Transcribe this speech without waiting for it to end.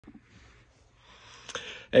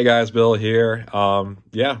Hey guys, Bill here.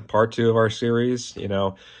 Yeah, part two of our series.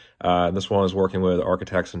 This one is working with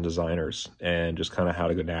architects and designers and just kind of how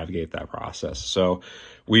to go navigate that process. So,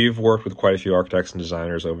 we've worked with quite a few architects and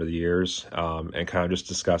designers over the years, and kind of just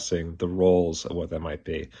discussing the roles of what that might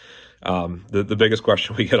be. The biggest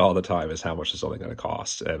question we get all the time is how much is something going to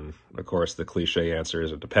cost? And of course, the cliche answer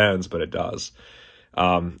is it depends, but it does.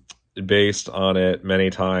 Um, Based on it, many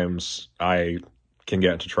times I can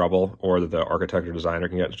get into trouble, or that the architect or designer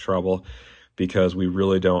can get into trouble because we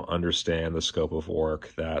really don't understand the scope of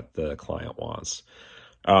work that the client wants.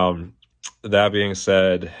 Um, that being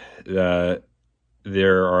said, uh,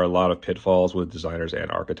 there are a lot of pitfalls with designers and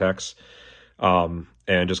architects, and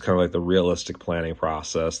just kind of like the realistic planning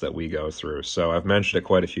process that we go through. So I've mentioned it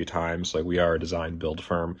quite a few times. Like, we are a design build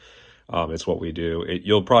firm. It's what we do.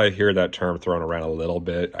 You'll probably hear that term thrown around a little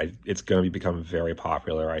bit. It's going to become very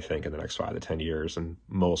popular, I think, in the next 5 to 10 years, and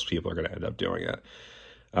most people are going to end up doing it.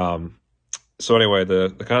 Um, so anyway, the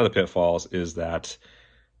kind of the pitfalls is that,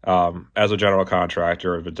 as a general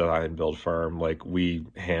contractor of a design and build firm, like, we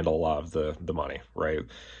handle a lot of the money, right?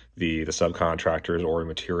 The subcontractors, ordering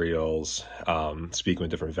materials, speaking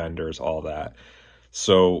with different vendors, all that.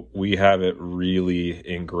 So we have it really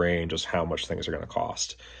ingrained just how much things are going to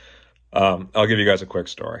cost. I'll give you guys a quick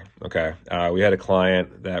story. Okay. We had a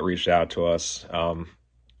client that reached out to us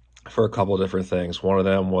for a couple of different things. One of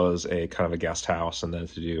them was a kind of a guest house, and then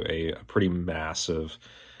to do a pretty massive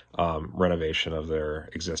renovation of their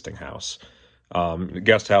existing house. The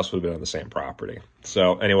guest house would have been on the same property.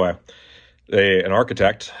 So anyway, an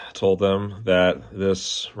architect told them that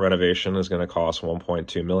this renovation is going to cost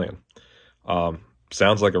 1.2 million.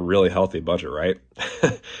 Sounds like a really healthy budget, right?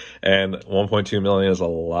 And 1.2 million is a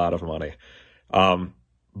lot of money.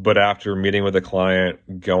 But after meeting with the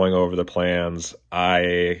client, going over the plans,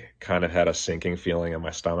 I kind of had a sinking feeling in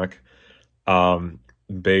my stomach,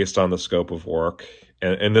 based on the scope of work.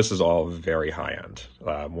 And this is all very high end.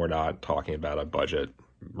 We're not talking about a budget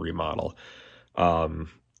remodel.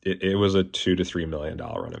 It was a $2 to $3 million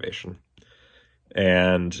renovation.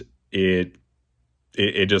 And it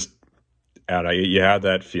just, I don't know, you have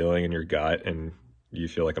that feeling in your gut, and you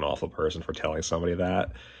feel like an awful person for telling somebody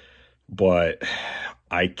that. But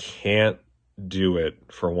I can't do it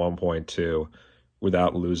for 1.2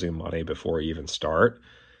 without losing money before I even start.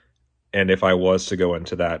 And if I was to go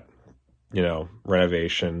into that,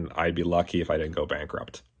 renovation, I'd be lucky if I didn't go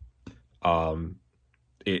bankrupt. Um,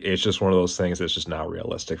 it's just one of those things that's just not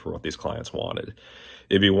realistic for what these clients wanted.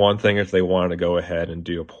 It'd be one thing if they wanted to go ahead and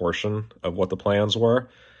do a portion of what the plans were,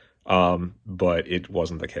 but it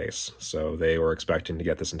wasn't the case. So they were expecting to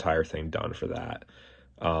get this entire thing done for that.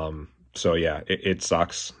 So yeah, it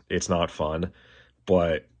sucks. It's not fun,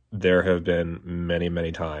 but there have been many,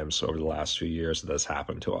 many times over the last few years that this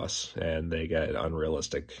happened to us, and they get an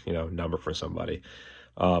unrealistic, number for somebody.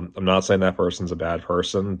 I'm not saying that person's a bad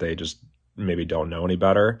person. They just maybe don't know any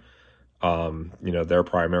better. Their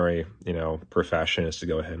primary, profession is to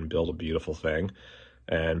go ahead and build a beautiful thing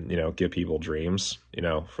and, give people dreams,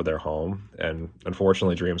 for their home. And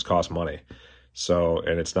unfortunately, dreams cost money. So,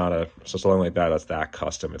 and so something like that, that's that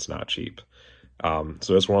custom, it's not cheap.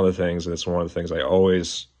 So it's one of the things, and it's one of the things I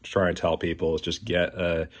always try and tell people is just get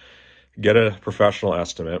a professional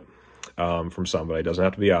estimate, from somebody. It doesn't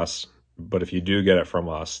have to be us, but if you do get it from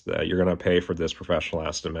us, that you're going to pay for this professional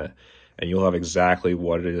estimate, and you'll have exactly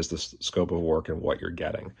what it is, the scope of work, and what you're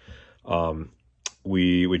getting.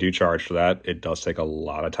 We do charge for that. It does take a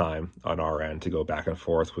lot of time on our end to go back and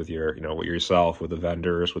forth with with yourself, with the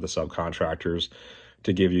vendors, with the subcontractors,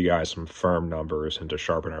 to give you guys some firm numbers and to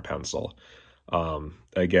sharpen our pencil.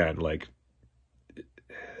 Again, like,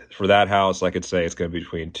 for that house, I could say it's going to be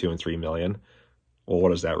between 2 and 3 million. Well, what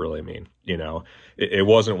does that really mean? It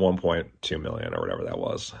wasn't 1.2 million or whatever that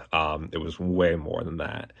was. It was way more than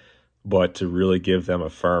that. But to really give them a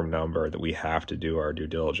firm number, that we have to do our due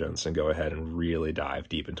diligence and go ahead and really dive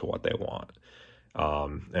deep into what they want.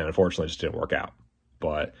 And unfortunately, it just didn't work out.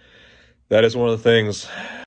 But that is one of the things